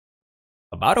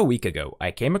About a week ago, I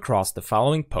came across the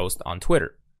following post on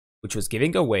Twitter, which was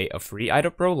giving away a free IDA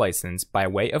Pro license by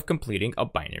way of completing a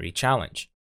binary challenge.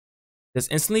 This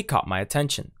instantly caught my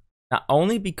attention, not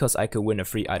only because I could win a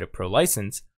free IDA Pro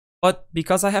license, but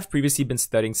because I have previously been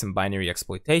studying some binary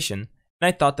exploitation, and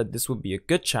I thought that this would be a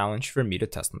good challenge for me to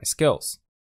test my skills.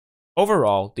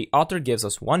 Overall, the author gives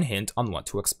us one hint on what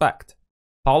to expect.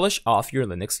 Polish off your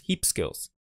Linux heap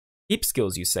skills. Heap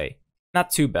skills, you say?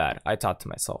 Not too bad, I thought to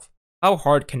myself. How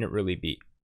hard can it really be?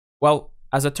 Well,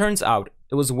 as it turns out,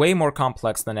 it was way more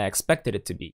complex than I expected it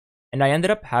to be, and I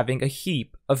ended up having a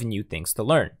heap of new things to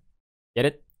learn. Get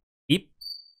it? Heap?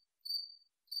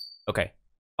 Okay,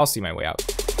 I'll see my way out.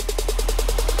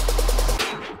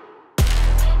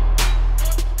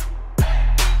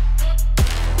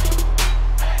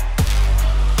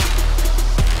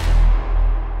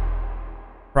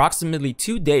 Approximately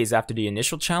 2 days after the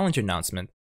initial challenge announcement,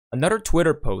 another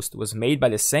Twitter post was made by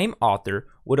the same author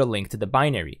with a link to the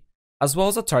binary, as well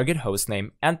as a target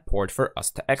hostname and port for us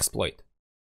to exploit.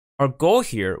 Our goal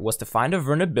here was to find a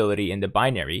vulnerability in the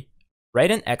binary,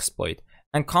 write an exploit,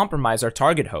 and compromise our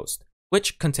target host,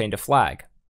 which contained a flag.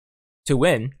 To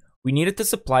win, we needed to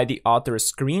supply the author a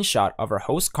screenshot of our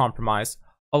host compromise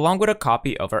along with a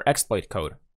copy of our exploit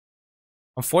code.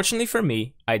 Unfortunately for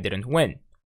me, I didn't win,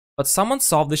 but someone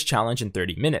solved this challenge in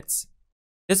 30 minutes.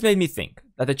 This made me think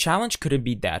that the challenge couldn't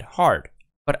be that hard,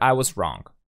 but I was wrong.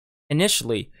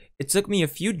 Initially, it took me a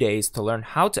few days to learn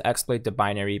how to exploit the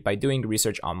binary by doing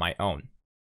research on my own.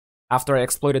 After I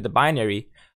exploited the binary,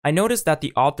 I noticed that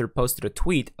the author posted a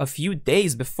tweet a few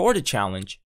days before the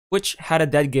challenge, which had a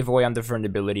dead giveaway on the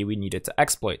vulnerability we needed to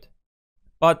exploit.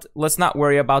 But let's not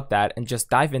worry about that and just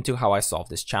dive into how I solved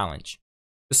this challenge.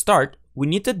 To start, we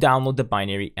need to download the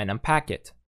binary and unpack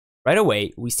it. Right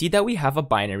away, we see that we have a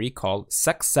binary called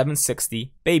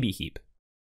sec760 baby heap.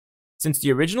 Since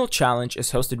the original challenge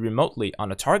is hosted remotely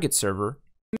on a target server,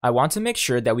 I want to make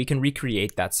sure that we can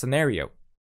recreate that scenario.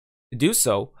 To do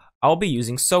so, I'll be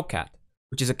using socat,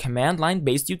 which is a command line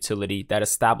based utility that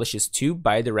establishes two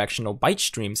bidirectional byte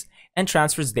streams and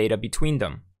transfers data between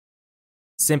them.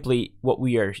 Simply, what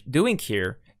we are doing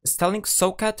here is telling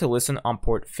socat to listen on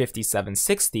port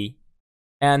 5760,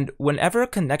 and whenever a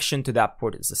connection to that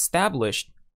port is established,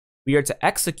 we are to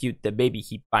execute the baby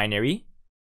heap binary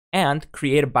and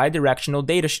create a bidirectional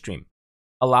data stream,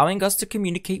 allowing us to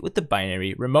communicate with the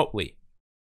binary remotely.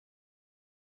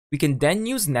 We can then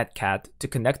use netcat to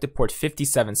connect to port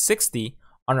 5760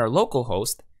 on our local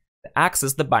host to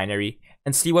access the binary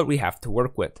and see what we have to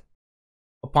work with.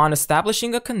 Upon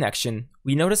establishing a connection,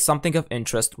 we notice something of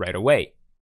interest right away.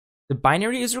 The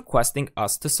binary is requesting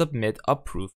us to submit a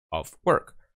proof of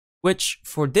work, which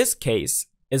for this case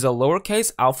is a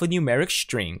lowercase alphanumeric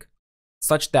string,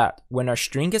 such that when our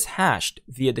string is hashed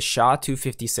via the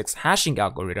SHA-256 hashing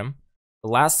algorithm, the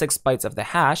last 6 bytes of the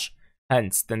hash,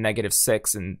 hence the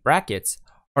 -6 in brackets,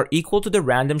 are equal to the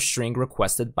random string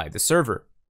requested by the server.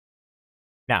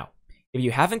 Now, if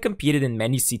you haven't competed in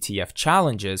many CTF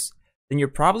challenges, then you're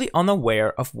probably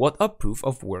unaware of what a proof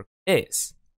of work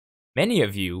is. Many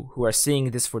of you who are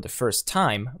seeing this for the first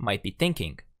time might be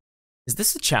thinking, is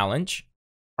this a challenge?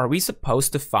 Are we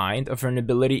supposed to find a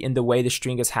vulnerability in the way the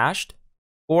string is hashed?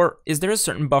 Or is there a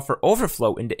certain buffer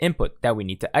overflow in the input that we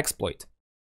need to exploit?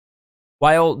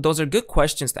 While those are good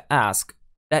questions to ask,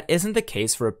 that isn't the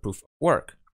case for a proof of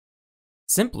work.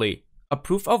 Simply, a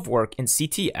proof of work in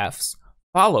CTFs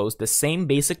follows the same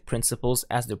basic principles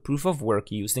as the proof of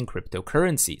work used in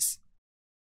cryptocurrencies.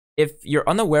 If you're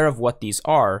unaware of what these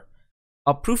are,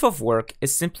 a proof of work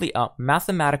is simply a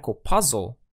mathematical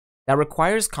puzzle that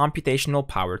requires computational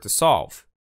power to solve.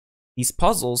 These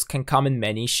puzzles can come in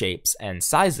many shapes and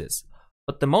sizes,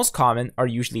 but the most common are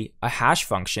usually a hash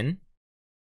function,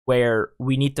 where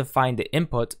we need to find the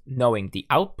input knowing the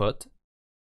output,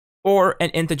 or an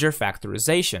integer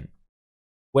factorization,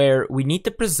 where we need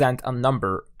to present a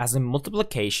number as a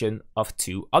multiplication of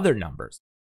two other numbers.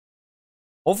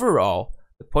 Overall,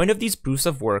 the point of these proofs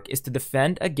of work is to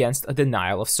defend against a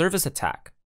denial of service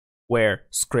attack, where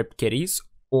script kiddies,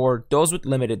 or those with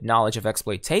limited knowledge of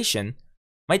exploitation,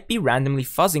 might be randomly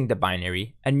fuzzing the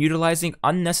binary and utilizing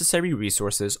unnecessary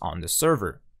resources on the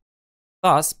server,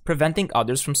 thus preventing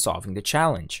others from solving the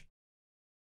challenge.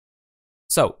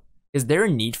 So, is there a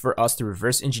need for us to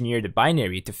reverse engineer the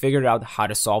binary to figure out how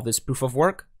to solve this proof of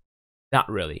work? Not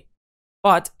really,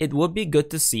 but it would be good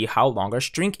to see how long our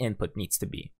string input needs to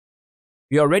be.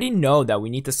 We already know that we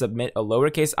need to submit a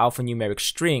lowercase alphanumeric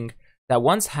string that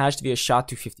once hashed via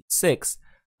SHA-256,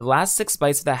 the last 6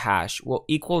 bytes of the hash will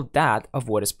equal that of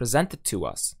what is presented to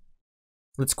us.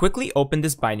 Let's quickly open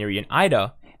this binary in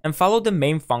IDA and follow the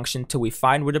main function till we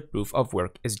find where the proof of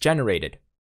work is generated.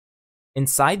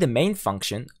 Inside the main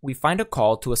function, we find a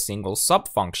call to a single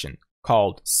sub-function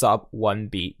called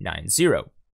sub1b90,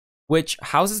 which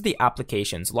houses the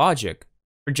application's logic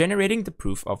for generating the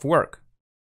proof of work.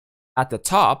 At the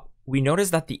top, we notice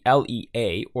that the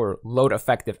LEA, or load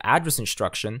effective address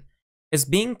instruction, is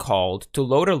being called to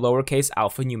load a lowercase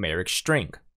alphanumeric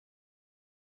string.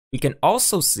 We can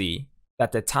also see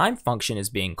that the time function is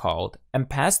being called and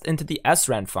passed into the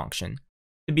sran function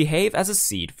to behave as a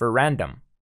seed for random.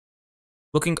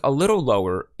 Looking a little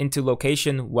lower into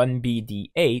location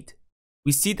 1bd8,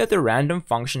 we see that the random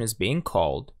function is being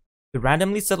called to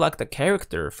randomly select a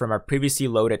character from our previously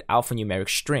loaded alphanumeric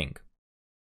string.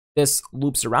 This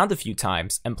loops around a few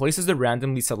times and places the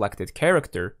randomly selected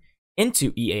character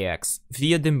into EAX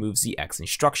via the movezx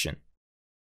instruction.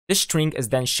 This string is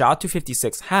then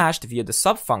SHA-256 hashed via the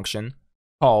subfunction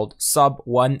called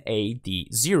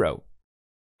sub1ad0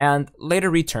 and later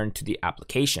returned to the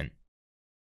application.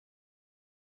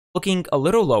 Looking a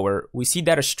little lower, we see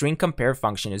that a string compare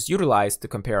function is utilized to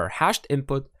compare our hashed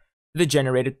input to the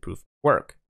generated proof of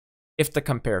work. If the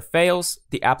compare fails,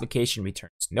 the application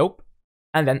returns nope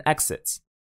and then exits.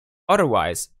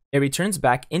 Otherwise, it returns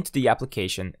back into the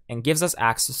application and gives us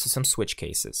access to some switch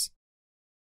cases.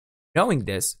 Knowing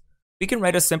this, we can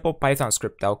write a simple Python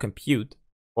script that will compute,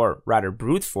 or rather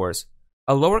brute force,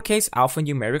 a lowercase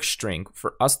alphanumeric string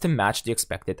for us to match the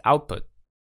expected output.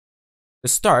 To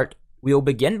start, we will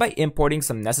begin by importing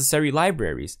some necessary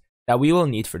libraries that we will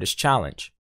need for this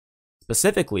challenge.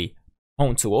 Specifically,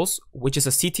 PwnTools, which is a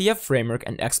CTF framework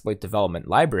and exploit development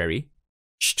library,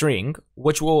 String,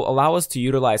 which will allow us to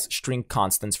utilize string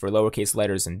constants for lowercase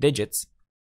letters and digits,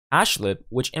 Hashlib,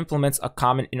 which implements a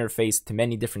common interface to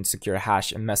many different secure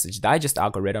hash and message digest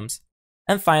algorithms,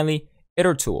 and finally,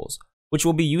 itertools, which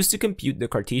will be used to compute the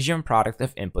Cartesian product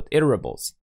of input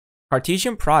iterables.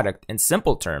 Cartesian product, in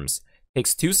simple terms,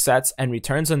 takes two sets and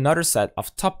returns another set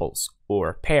of tuples,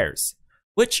 or pairs,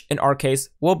 which in our case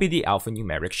will be the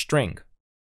alphanumeric string.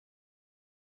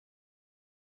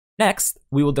 Next,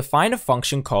 we will define a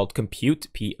function called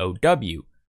compute_POW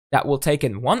that will take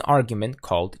in one argument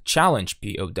called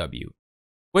challenge_POW,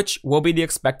 which will be the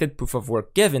expected proof of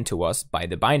work given to us by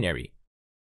the binary.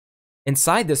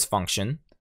 Inside this function,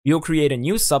 we will create a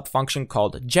new subfunction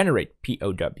called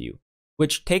generate_POW,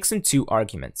 which takes in two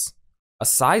arguments, a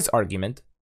size argument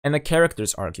and a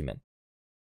characters argument.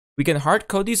 We can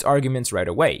hardcode these arguments right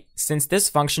away, since this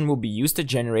function will be used to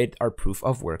generate our proof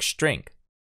of work string.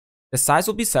 The size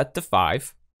will be set to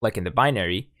 5, like in the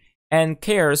binary, and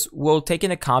chars will take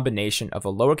in a combination of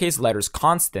a lowercase letters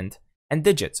constant and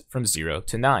digits from 0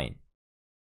 to 9.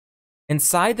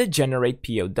 Inside the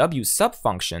generate_POW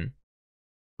subfunction,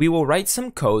 we will write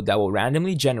some code that will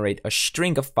randomly generate a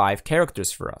string of 5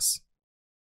 characters for us.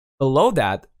 Below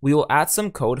that, we will add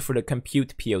some code for the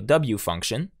compute_POW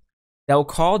function that will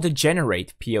call the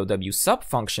generate_POW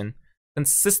subfunction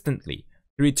consistently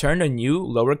to return a new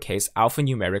lowercase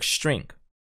alphanumeric string.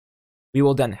 We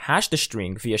will then hash the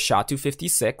string via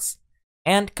SHA-256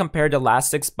 and compare the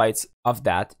last 6 bytes of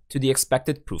that to the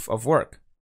expected proof of work.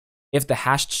 If the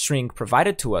hashed string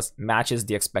provided to us matches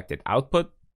the expected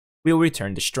output, we will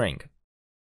return the string.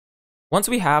 Once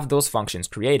we have those functions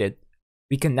created,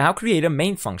 we can now create a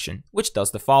main function which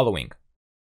does the following.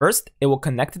 First, it will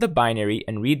connect to the binary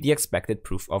and read the expected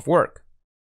proof of work.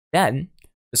 Then,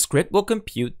 the script will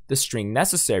compute the string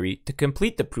necessary to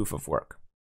complete the proof of work.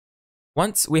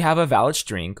 Once we have a valid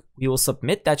string, we will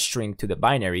submit that string to the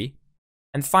binary,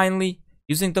 and finally,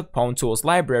 using the PwnTools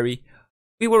library,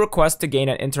 we will request to gain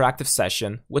an interactive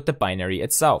session with the binary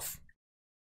itself.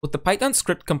 With the Python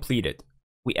script completed,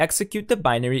 we execute the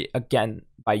binary again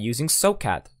by using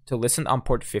socat to listen on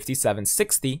port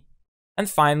 5760, and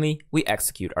finally, we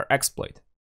execute our exploit.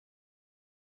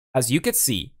 As you can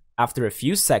see, after a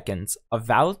few seconds, a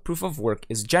valid proof of work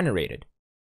is generated,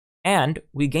 and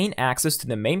we gain access to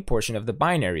the main portion of the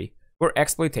binary where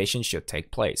exploitation should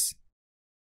take place.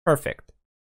 Perfect.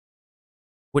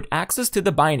 With access to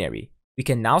the binary, we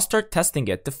can now start testing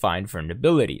it to find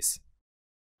vulnerabilities.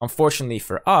 Unfortunately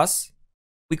for us,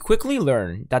 we quickly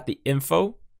learn that the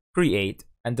info, create,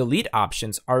 and delete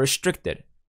options are restricted,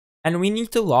 and we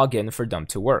need to log in for them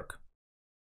to work.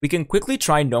 We can quickly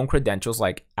try known credentials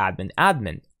like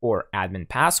admin or admin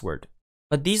password,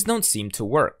 but these don't seem to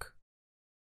work.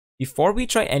 Before we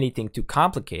try anything too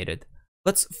complicated,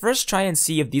 let's first try and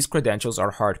see if these credentials are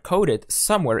hard-coded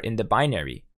somewhere in the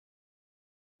binary.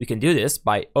 We can do this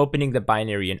by opening the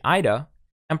binary in IDA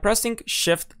and pressing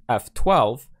Shift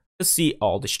F12 to see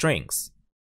all the strings.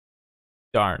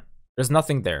 Darn, there's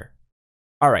nothing there.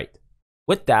 Alright,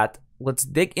 with that, let's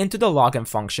dig into the login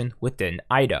function within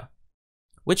IDA,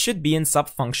 which should be in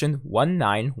subfunction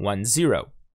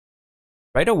 1910.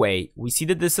 Right away, we see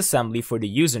the disassembly for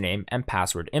the username and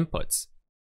password inputs.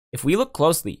 If we look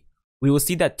closely, we will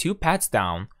see that 2 paths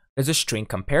down, there's a string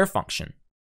compare function.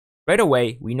 Right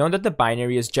away, we know that the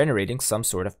binary is generating some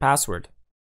sort of password.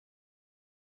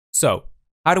 So,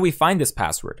 how do we find this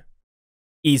password?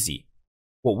 Easy.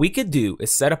 What we could do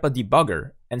is set up a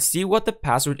debugger and see what the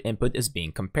password input is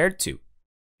being compared to.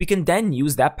 We can then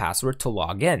use that password to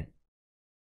log in.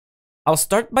 I'll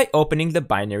start by opening the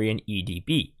binary in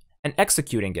EDB and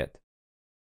executing it.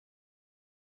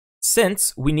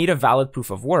 Since we need a valid proof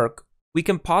of work, we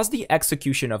can pause the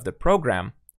execution of the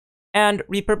program and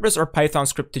repurpose our Python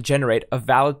script to generate a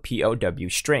valid POW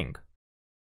string.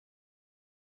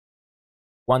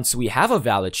 Once we have a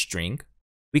valid string,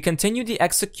 we continue the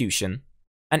execution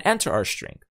and enter our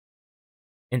string.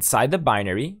 Inside the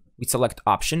binary, we select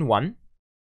option 1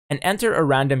 and enter a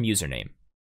random username.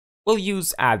 We'll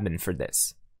use admin for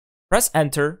this. Press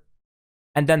enter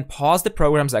and then pause the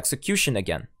program's execution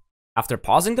again. After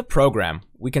pausing the program,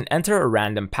 we can enter a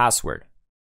random password.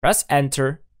 Press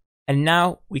enter, and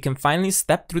now we can finally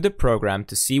step through the program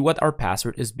to see what our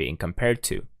password is being compared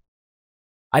to.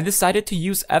 I decided to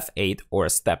use F8 or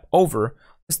step over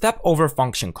to step over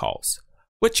function calls,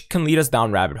 which can lead us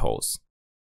down rabbit holes.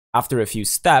 After a few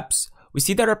steps, we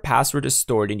see that our password is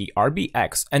stored in the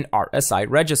RBX and RSI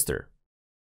register,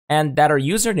 and that our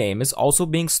username is also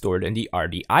being stored in the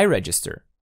RDI register.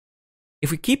 If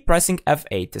we keep pressing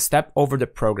F8 to step over the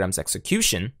program's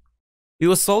execution, we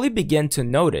will slowly begin to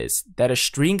notice that a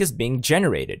string is being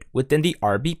generated within the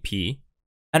RBP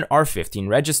and R15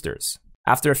 registers.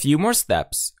 After a few more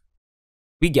steps,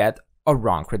 we get a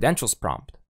wrong credentials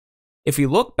prompt. If we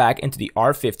look back into the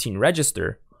R15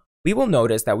 register, we will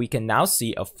notice that we can now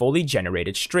see a fully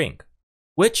generated string,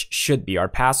 which should be our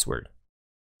password.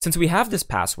 Since we have this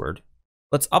password,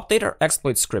 let's update our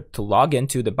exploit script to log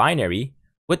into the binary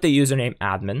with the username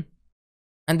admin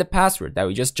and the password that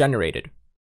we just generated.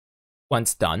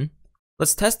 Once done,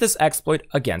 let's test this exploit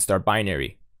against our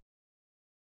binary.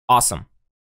 Awesome.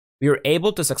 We were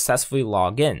able to successfully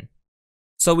log in,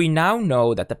 so we now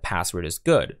know that the password is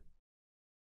good.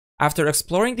 After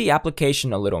exploring the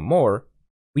application a little more,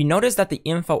 we notice that the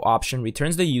info option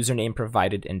returns the username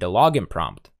provided in the login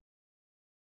prompt.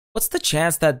 What's the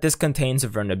chance that this contains a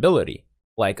vulnerability,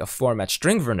 like a format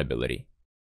string vulnerability?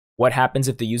 What happens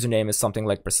if the username is something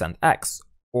like %x,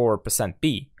 or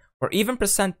 %b, or even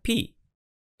 %p?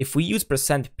 If we use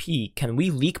 %p, can we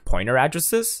leak pointer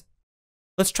addresses?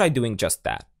 Let's try doing just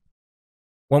that.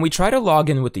 When we try to log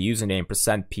in with the username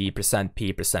 %p,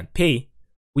 %p, %p,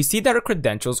 we see that our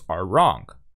credentials are wrong.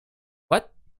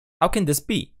 What? How can this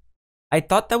be? I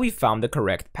thought that we found the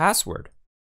correct password.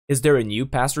 Is there a new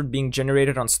password being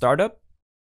generated on startup?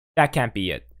 That can't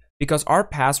be it, because our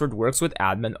password works with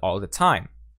admin all the time.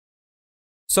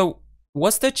 So,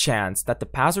 what's the chance that the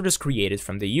password is created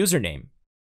from the username?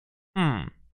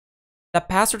 That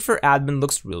password for admin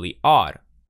looks really odd.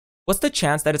 What's the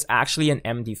chance that it's actually an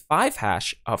MD5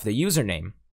 hash of the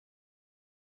username?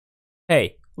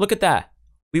 Hey, look at that.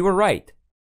 We were right.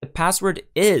 The password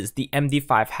is the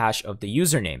MD5 hash of the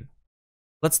username.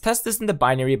 Let's test this in the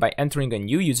binary by entering a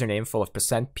new username full of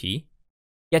 %p,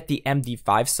 get the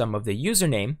MD5 sum of the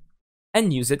username,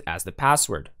 and use it as the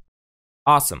password.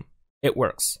 Awesome, it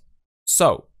works.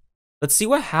 So, let's see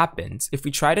what happens if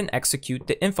we try to execute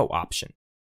the info option.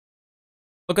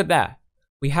 Look at that.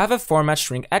 We have a format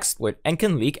string exploit and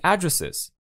can leak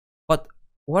addresses. But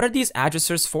what are these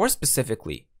addresses for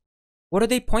specifically? What are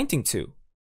they pointing to?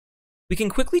 We can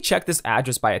quickly check this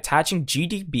address by attaching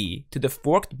GDB to the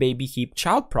forked baby heap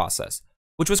child process,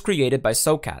 which was created by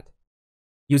SOCAT.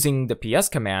 Using the ps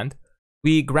command,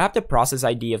 we grab the process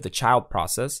ID of the child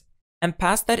process and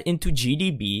pass that into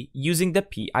GDB using the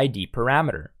PID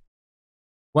parameter.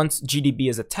 Once GDB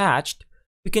is attached,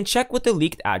 we can check what the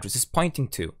leaked address is pointing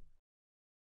to.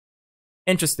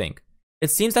 Interesting.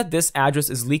 It seems that this address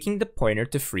is leaking the pointer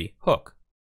to free hook.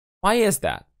 Why is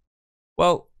that?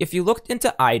 Well, if you looked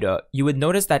into IDA, you would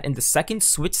notice that in the second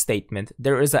switch statement,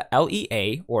 there is a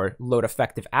LEA, or load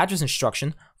effective address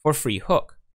instruction, for free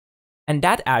hook. And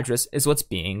that address is what's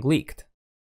being leaked.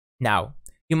 Now,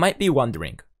 you might be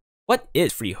wondering, what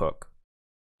is free hook?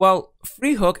 Well,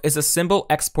 free hook is a symbol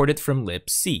exported from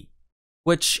libc,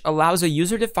 which allows a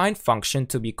user-defined function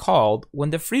to be called when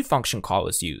the free function call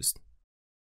is used.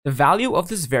 The value of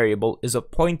this variable is a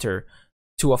pointer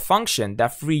to a function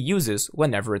that free uses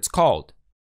whenever it's called.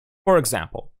 For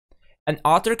example, an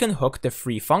author can hook the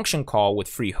free function call with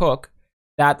free hook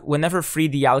that whenever free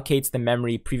deallocates the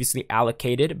memory previously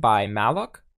allocated by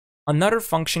malloc, another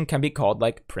function can be called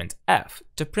like printf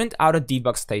to print out a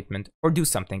debug statement or do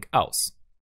something else.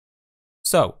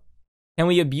 So, can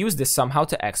we abuse this somehow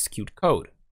to execute code?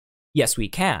 Yes, we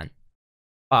can.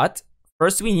 But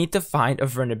first we need to find a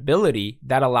vulnerability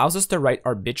that allows us to write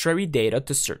arbitrary data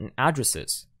to certain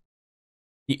addresses.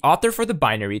 The author for the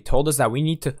binary told us that we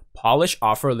need to polish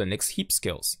off our Linux heap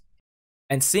skills.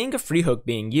 And seeing a free hook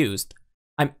being used,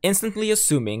 I'm instantly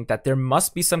assuming that there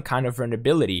must be some kind of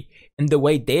vulnerability in the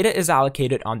way data is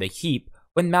allocated on the heap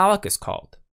when malloc is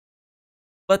called.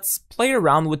 Let's play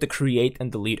around with the create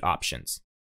and delete options.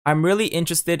 I'm really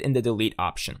interested in the delete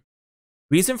option.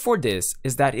 Reason for this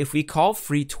is that if we call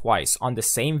free twice on the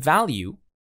same value,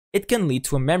 it can lead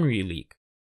to a memory leak.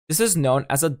 This is known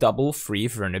as a double free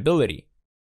vulnerability.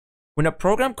 When a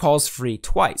program calls free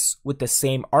twice with the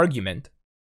same argument,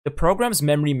 the program's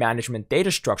memory management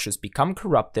data structures become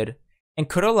corrupted and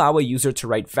could allow a user to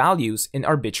write values in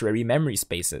arbitrary memory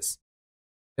spaces.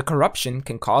 The corruption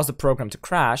can cause the program to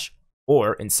crash,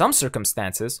 or in some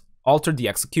circumstances, alter the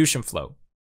execution flow.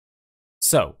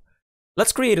 So,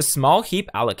 let's create a small heap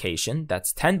allocation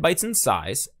that's 10 bytes in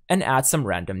size and add some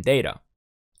random data.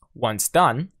 Once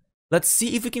done, let's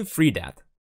see if we can free that.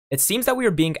 It seems that we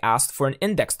are being asked for an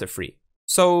index to free,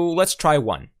 so let's try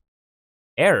 1.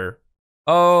 Error?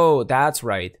 Oh, that's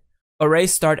right.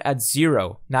 Arrays start at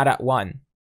 0, not at 1.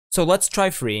 So let's try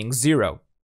freeing 0.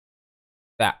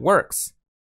 That works.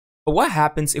 But what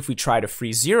happens if we try to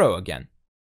free 0 again?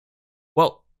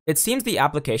 Well, it seems the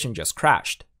application just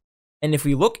crashed. And if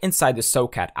we look inside the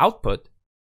SOCAT output,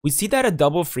 we see that a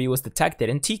double free was detected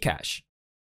in Tcache.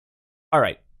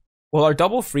 Alright, well our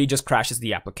double free just crashes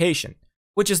the application,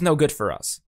 which is no good for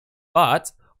us.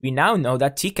 But we now know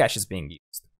that Tcache is being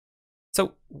used.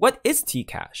 So what is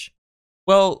Tcache?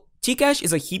 Well, Tcache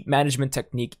is a heap management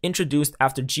technique introduced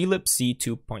after glibc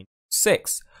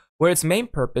 2.6, where its main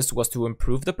purpose was to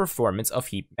improve the performance of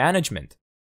heap management.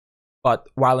 But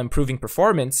while improving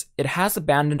performance, it has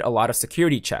abandoned a lot of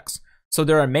security checks, so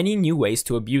there are many new ways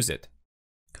to abuse it.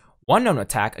 One known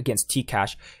attack against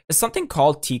Tcache is something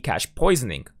called Tcache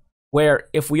poisoning, where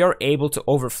if we are able to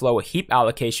overflow a heap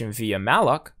allocation via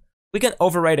malloc, we can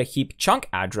overwrite a heap chunk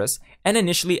address and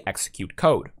initially execute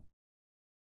code.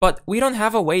 But we don't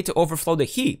have a way to overflow the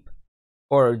heap.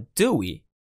 Or do we?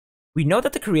 We know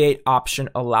that the create option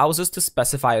allows us to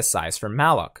specify a size for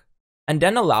malloc, and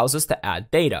then allows us to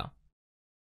add data.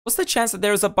 What's the chance that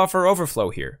there is a buffer overflow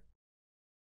here?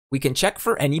 We can check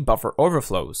for any buffer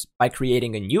overflows by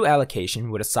creating a new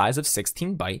allocation with a size of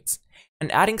 16 bytes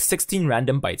and adding 16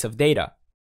 random bytes of data.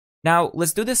 Now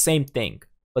let's do the same thing,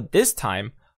 but this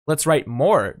time let's write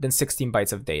more than 16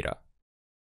 bytes of data.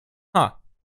 Huh,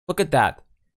 look at that.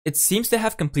 It seems to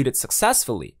have completed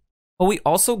successfully, but we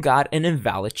also got an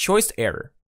invalid choice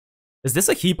error. Is this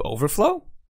a heap overflow?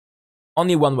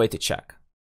 Only one way to check.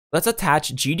 Let's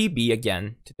attach GDB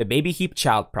again to the baby heap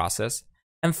child process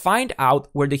and find out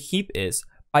where the heap is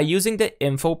by using the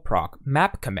infoproc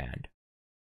map command.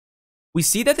 We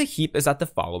see that the heap is at the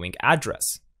following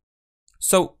address.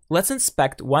 So let's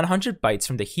inspect 100 bytes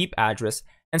from the heap address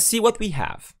and see what we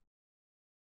have.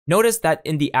 Notice that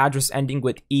in the address ending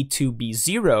with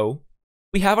E2B0,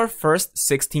 we have our first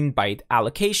 16-byte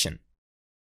allocation.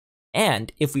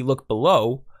 And if we look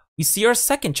below, we see our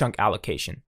second chunk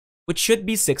allocation, which should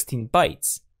be 16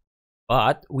 bytes.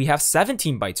 But we have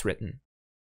 17 bytes written.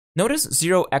 Notice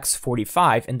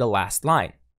 0x45 in the last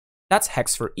line. That's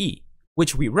hex for E,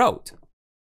 which we wrote.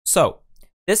 So,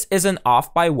 this is an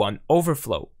off by 1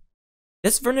 overflow.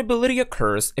 This vulnerability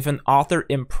occurs if an author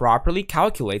improperly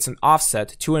calculates an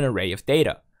offset to an array of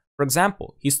data. For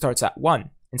example, he starts at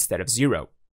 1 instead of 0.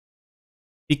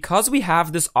 Because we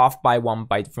have this off by 1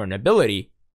 byte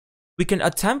vulnerability, we can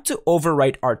attempt to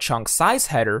overwrite our chunk size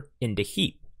header in the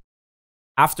heap.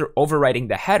 After overwriting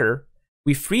the header,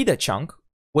 we free the chunk,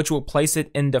 which will place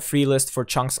it in the free list for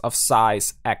chunks of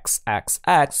size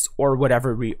XXX or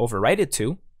whatever we overwrite it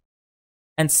to.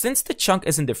 And since the chunk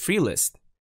is in the free list,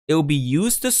 it will be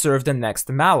used to serve the next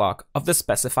malloc of the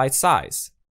specified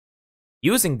size.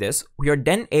 Using this, we are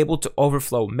then able to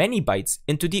overflow many bytes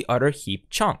into the other heap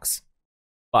chunks.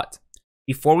 But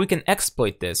before we can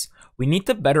exploit this, we need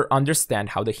to better understand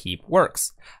how the heap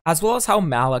works, as well as how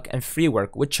malloc and free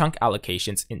work with chunk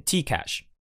allocations in Tcache.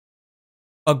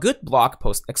 A good blog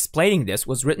post explaining this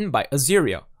was written by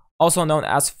Azeria, also known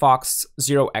as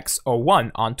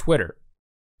Fox0x01 on Twitter.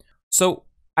 So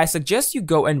I suggest you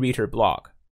go and read her blog,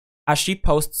 as she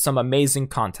posts some amazing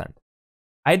content.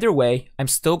 Either way, I'm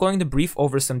still going to brief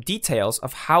over some details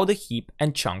of how the heap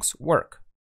and chunks work.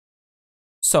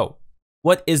 So,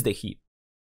 what is the heap?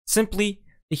 Simply,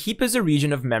 The heap is a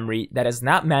region of memory that is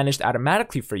not managed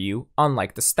automatically for you,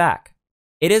 unlike the stack.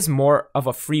 It is more of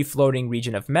a free-floating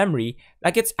region of memory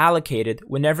that gets allocated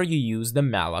whenever you use the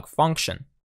malloc function.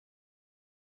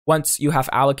 Once you have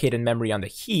allocated memory on the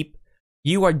heap,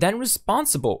 you are then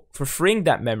responsible for freeing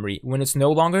that memory when it's no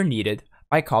longer needed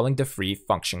by calling the free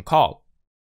function call.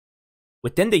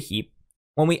 Within the heap,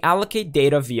 when we allocate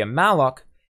data via malloc,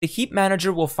 the heap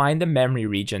manager will find the memory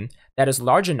region that is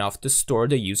large enough to store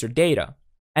the user data,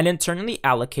 and internally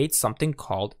allocate something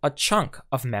called a chunk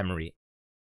of memory.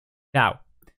 Now,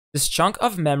 this chunk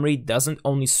of memory doesn't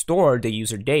only store the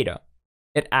user data,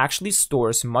 it actually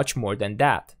stores much more than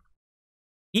that.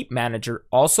 Heap Manager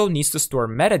also needs to store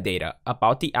metadata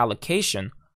about the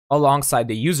allocation alongside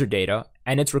the user data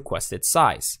and its requested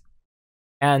size.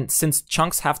 And since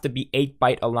chunks have to be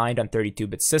 8-byte aligned on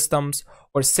 32-bit systems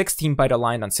or 16-byte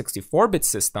aligned on 64-bit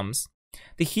systems,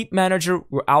 the Heap Manager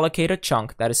will allocate a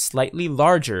chunk that is slightly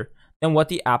larger than what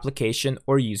the application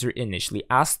or user initially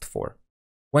asked for.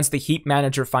 Once the Heap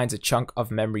Manager finds a chunk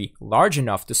of memory large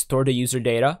enough to store the user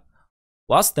data,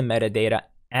 plus the metadata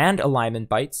and alignment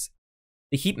bytes,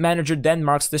 the Heap Manager then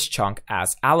marks this chunk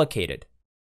as allocated,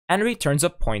 and returns a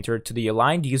pointer to the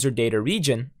aligned user data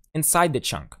region inside the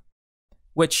chunk,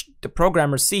 which the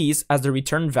programmer sees as the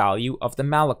return value of the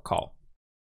malloc call.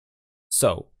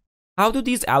 So, how do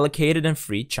these allocated and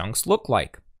free chunks look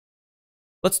like?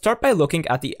 Let's start by looking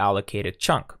at the allocated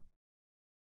chunk.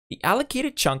 The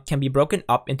allocated chunk can be broken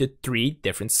up into 3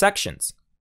 different sections.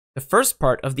 The first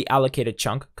part of the allocated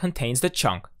chunk contains the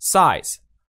chunk size,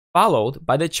 followed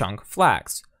by the chunk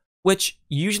flags, which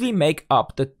usually make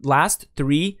up the last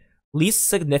 3 least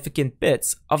significant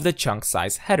bits of the chunk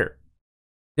size header.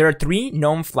 There are 3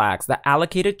 known flags that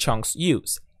allocated chunks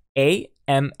use: A,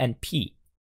 M, and P.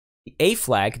 The A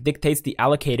flag dictates the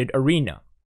allocated arena.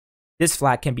 This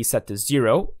flag can be set to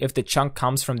 0 if the chunk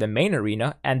comes from the main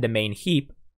arena and the main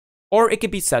heap, or it can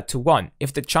be set to 1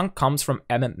 if the chunk comes from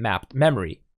M-mapped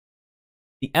memory.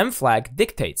 The M flag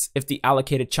dictates if the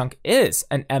allocated chunk is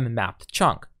an M-mapped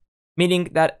chunk, meaning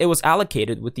that it was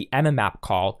allocated with the M-map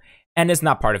call and is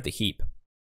not part of the heap.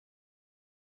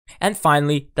 And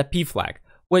finally, the P flag,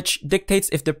 which dictates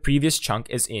if the previous chunk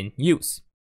is in use.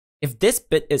 If this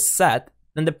bit is set,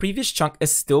 then the previous chunk is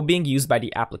still being used by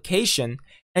the application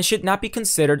and should not be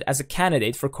considered as a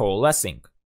candidate for coalescing,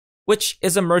 which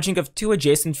is a merging of 2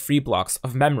 adjacent free blocks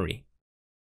of memory.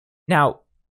 Now,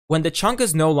 when the chunk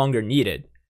is no longer needed,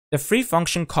 the free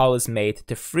function call is made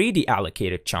to free the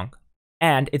allocated chunk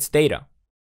and its data.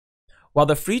 While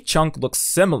the free chunk looks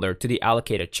similar to the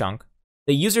allocated chunk,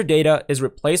 the user data is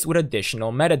replaced with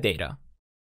additional metadata.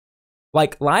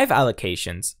 Like live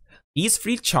allocations, these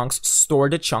free chunks store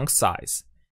the chunk size,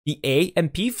 the A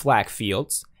and P flag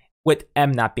fields, with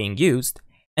M not being used,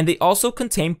 and they also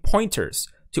contain pointers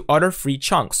to other free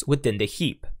chunks within the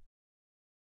heap.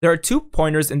 There are 2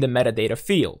 pointers in the metadata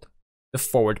field, the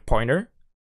forward pointer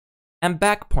and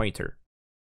back pointer.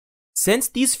 Since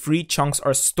these free chunks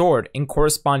are stored in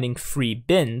corresponding free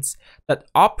bins that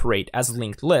operate as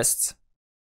linked lists,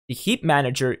 the Heap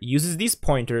Manager uses these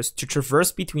pointers to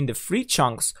traverse between the free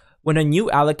chunks when a new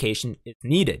allocation is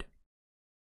needed.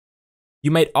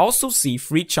 You might also see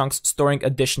free chunks storing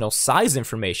additional size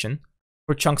information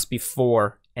for chunks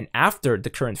before and after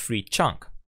the current free chunk.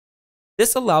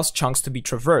 This allows chunks to be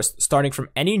traversed starting from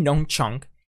any known chunk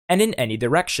and in any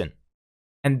direction,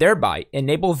 and thereby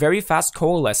enable very fast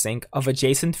coalescing of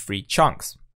adjacent free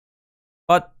chunks.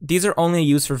 But these are only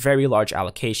used for very large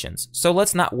allocations, so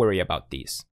let's not worry about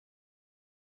these.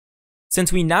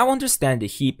 Since we now understand the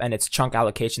heap and its chunk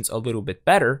allocations a little bit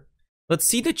better, let's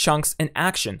see the chunks in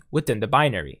action within the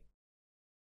binary.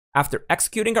 After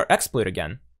executing our exploit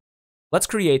again, let's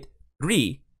create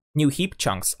 3 new heap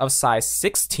chunks of size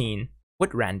 16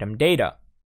 with random data.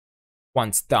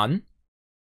 Once done,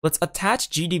 let's attach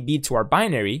GDB to our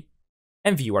binary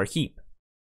and view our heap.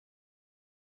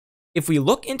 If we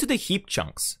look into the heap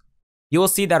chunks, you will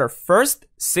see that our first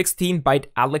 16-byte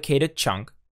allocated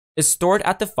chunk is stored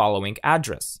at the following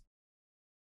address.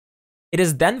 It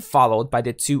is then followed by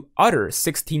the 2 other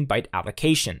 16-byte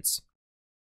allocations.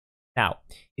 Now,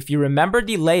 if you remember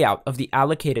the layout of the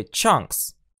allocated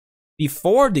chunks,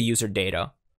 before the user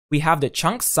data, we have the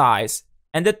chunk size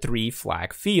and the 3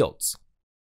 flag fields.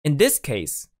 In this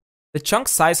case, the chunk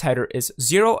size header is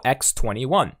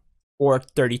 0x21, or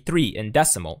 33 in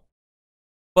decimal.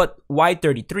 But why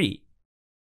 33?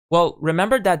 Well,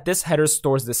 remember that this header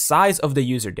stores the size of the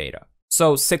user data,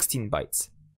 so 16 bytes.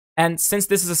 And since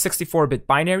this is a 64-bit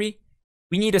binary,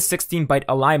 we need a 16-byte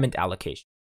alignment allocation.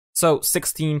 So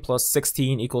 16 plus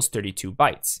 16 equals 32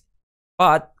 bytes.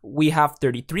 But we have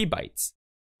 33 bytes.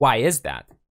 Why is that?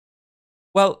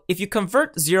 Well, if you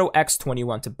convert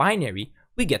 0x21 to binary,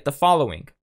 we get the following.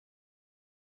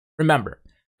 Remember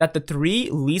that the 3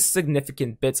 least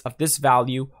significant bits of this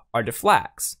value are the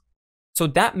flags. So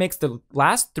that makes the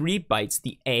last 3 bytes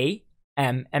the A,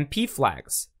 M, and P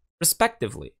flags,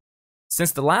 respectively.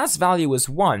 Since the last value is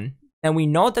 1, then we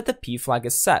know that the P flag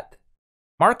is set,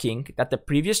 marking that the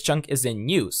previous chunk is in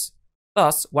use,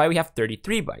 thus why we have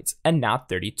 33 bytes and not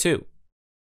 32.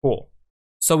 Cool.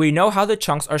 So we know how the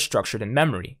chunks are structured in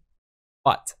memory.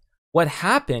 But what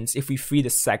happens if we free the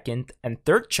second and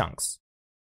third chunks?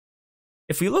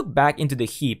 If we look back into the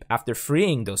heap after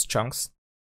freeing those chunks,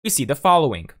 we see the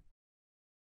following.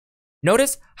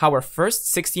 Notice how our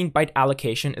first 16-byte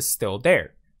allocation is still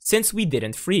there, since we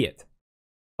didn't free it.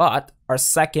 But our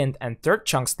second and third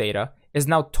chunks data is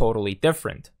now totally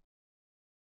different.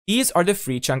 These are the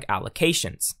free chunk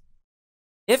allocations.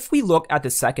 If we look at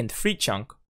the second free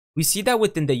chunk, we see that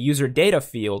within the user data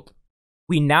field,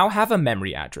 we now have a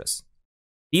memory address.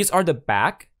 These are the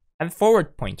back and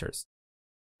forward pointers.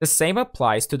 The same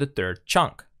applies to the third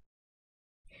chunk.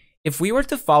 If we were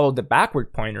to follow the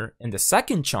backward pointer in the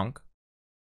second chunk,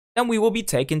 then we will be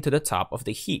taken to the top of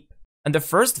the heap. And the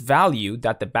first value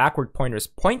that the backward pointer is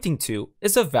pointing to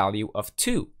is a value of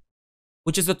 2,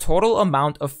 which is the total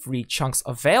amount of free chunks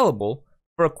available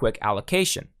for a quick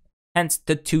allocation, hence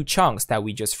the 2 chunks that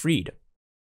we just freed.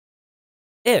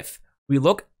 If we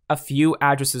look a few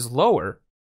addresses lower,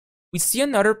 we see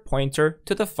another pointer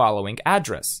to the following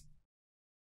address.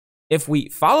 If we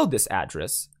follow this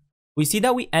address, we see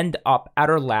that we end up at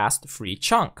our last free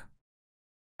chunk.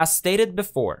 As stated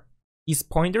before, these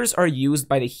pointers are used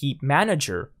by the heap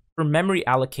manager for memory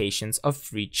allocations of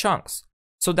free chunks,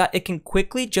 so that it can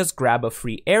quickly just grab a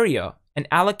free area and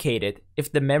allocate it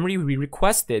if the memory we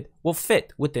requested will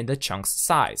fit within the chunk's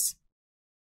size.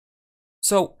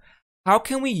 So, how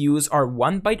can we use our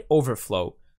 1-byte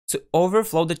overflow to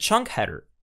overflow the chunk header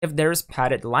if there is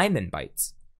padded alignment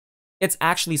bytes? It's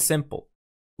actually simple.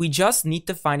 We just need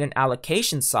to find an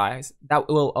allocation size that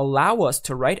will allow us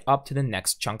to write up to the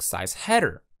next chunk size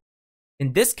header.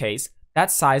 In this case,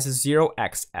 that size is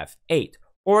 0xF8,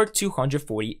 or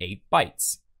 248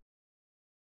 bytes.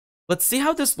 Let's see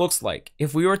how this looks like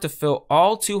if we were to fill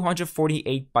all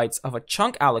 248 bytes of a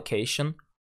chunk allocation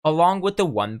along with the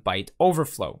 1-byte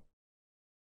overflow.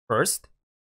 First,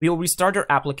 we will restart our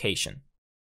application.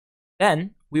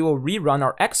 Then, we will rerun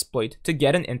our exploit to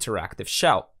get an interactive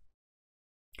shell.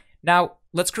 Now,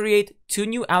 let's create 2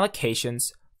 new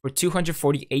allocations for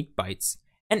 248 bytes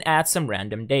and add some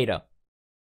random data.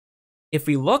 If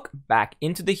we look back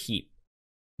into the heap,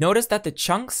 notice that the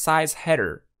chunk size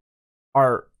header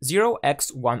are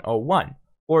 0x101,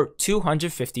 or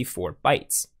 254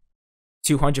 bytes.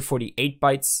 248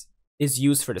 bytes is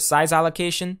used for the size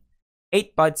allocation,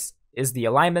 8 bytes is the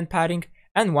alignment padding,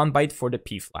 and 1 byte for the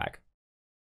P flag.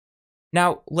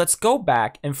 Now, let's go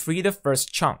back and free the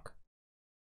first chunk.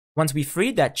 Once we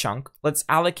freed that chunk, let's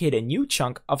allocate a new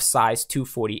chunk of size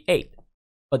 248.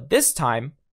 But this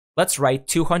time, let's write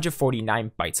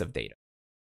 249 bytes of data.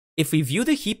 If we view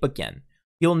the heap again,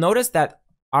 you'll notice that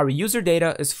our user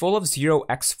data is full of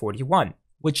 0x41,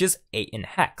 which is 8 in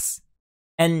hex,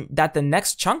 and that the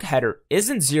next chunk header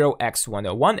isn't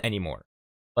 0x101 anymore,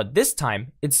 but this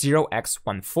time it's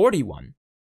 0x141.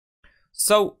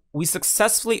 So we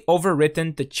successfully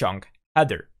overwritten the chunk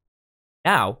header.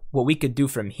 Now, what we could do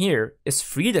from here is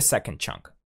free the second chunk,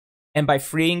 and by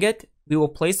freeing it, we will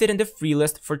place it in the free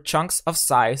list for chunks of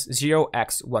size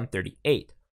 0x138,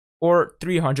 or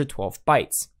 312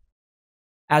 bytes.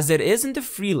 As it is in the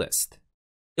free list,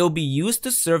 it will be used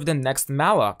to serve the next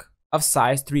malloc of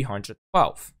size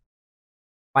 312.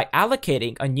 By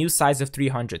allocating a new size of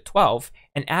 312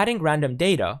 and adding random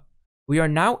data, we are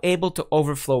now able to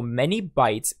overflow many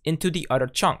bytes into the other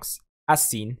chunks, as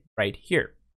seen right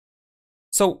here.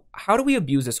 So how do we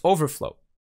abuse this overflow?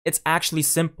 It's actually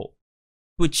simple.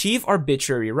 To achieve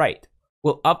arbitrary write,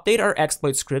 we'll update our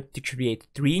exploit script to create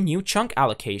 3 new chunk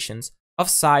allocations of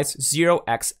size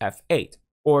 0xF8,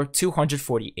 or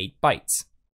 248 bytes.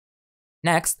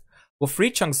 Next, we'll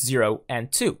free chunks 0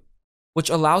 and 2, which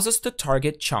allows us to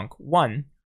target chunk 1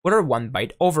 with our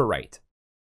 1-byte overwrite.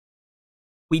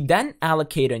 We then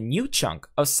allocate a new chunk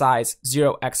of size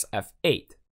 0xF8.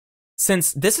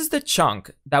 Since this is the chunk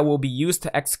that will be used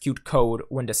to execute code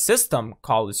when the system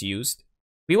call is used,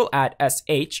 we will add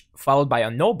sh followed by a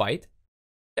null byte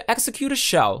to execute a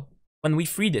shell when we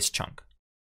free this chunk.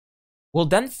 We'll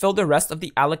then fill the rest of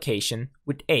the allocation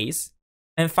with A's,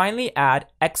 and finally add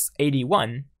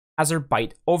x81 as our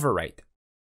byte overwrite.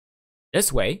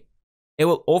 This way, it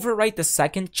will overwrite the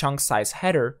second chunk size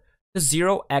header to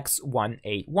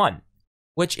 0x181,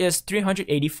 which is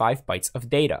 385 bytes of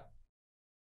data.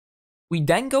 We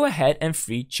then go ahead and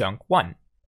free chunk 1,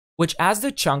 which adds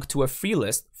the chunk to a free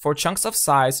list for chunks of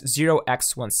size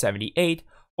 0x178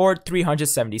 or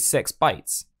 376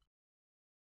 bytes.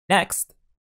 Next,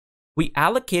 we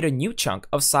allocate a new chunk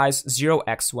of size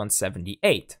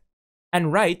 0x178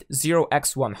 and write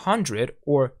 0x100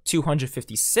 or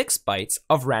 256 bytes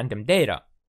of random data.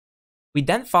 We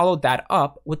then follow that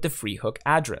up with the free hook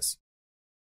address.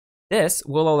 This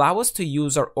will allow us to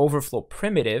use our overflow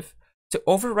primitive to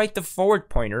overwrite the forward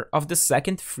pointer of the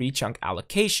second free chunk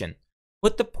allocation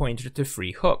with the pointer to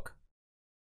free hook.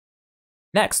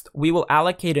 Next, we will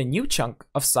allocate a new chunk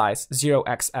of size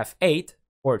 0xf8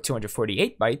 or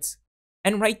 248 bytes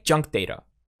and write junk data,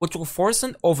 which will force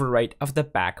an overwrite of the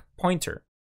back pointer.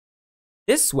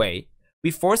 This way,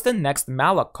 we force the next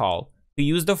malloc call to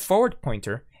use the forward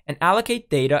pointer and allocate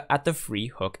data at the free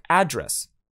hook address.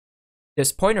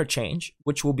 This pointer change,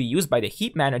 which will be used by the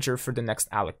heap manager for the next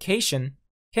allocation,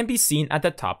 can be seen at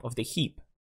the top of the heap.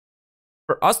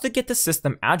 For us to get the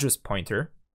system address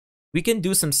pointer, we can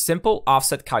do some simple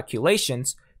offset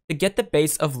calculations to get the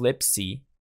base of libc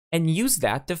and use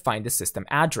that to find the system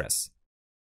address.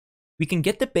 We can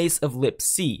get the base of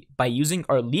libc by using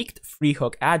our leaked free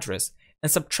hook address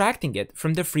and subtracting it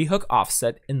from the free hook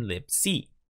offset in libc.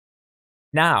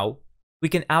 Now, we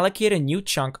can allocate a new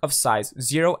chunk of size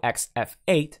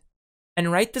 0xf8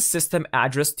 and write the system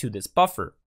address to this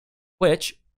buffer,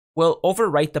 which will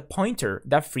overwrite the pointer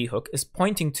that free hook is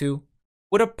pointing to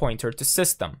with a pointer to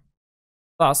system,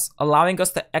 thus allowing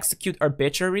us to execute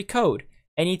arbitrary code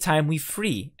anytime we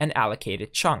free an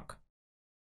allocated chunk.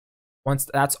 Once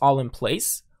that's all in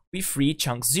place, we free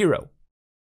chunk 0.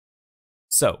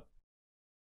 So,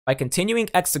 by continuing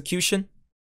execution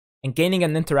and gaining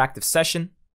an interactive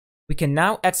session, we can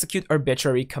now execute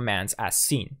arbitrary commands as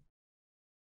seen.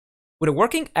 With a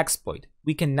working exploit,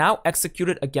 we can now execute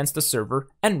it against the server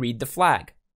and read the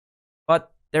flag.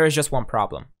 But there is just one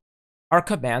problem. Our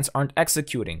commands aren't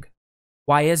executing.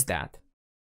 Why is that?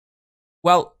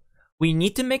 Well, we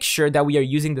need to make sure that we are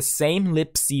using the same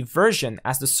libc version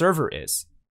as the server is.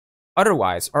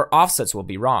 Otherwise, our offsets will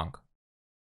be wrong.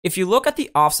 If you look at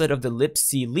the offset of the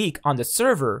libc leak on the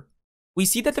server, we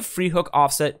see that the free hook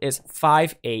offset is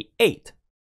 5A8.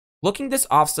 Looking this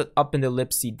offset up in the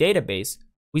libc database,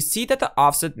 we see that the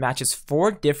offset matches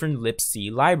 4 different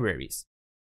libc libraries.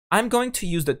 I'm going to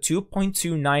use the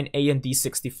 2.29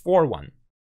 AMD64 one.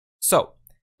 So,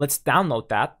 let's download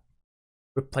that,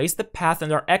 replace the path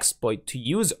in our exploit to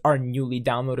use our newly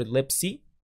downloaded libc,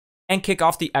 and kick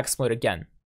off the exploit again.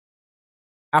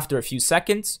 After a few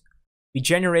seconds, we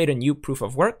generate a new proof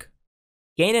of work,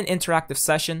 gain an interactive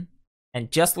session,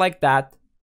 and just like that,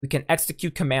 we can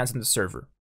execute commands in the server.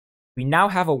 We now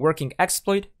have a working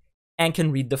exploit and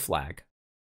can read the flag.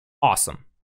 Awesome.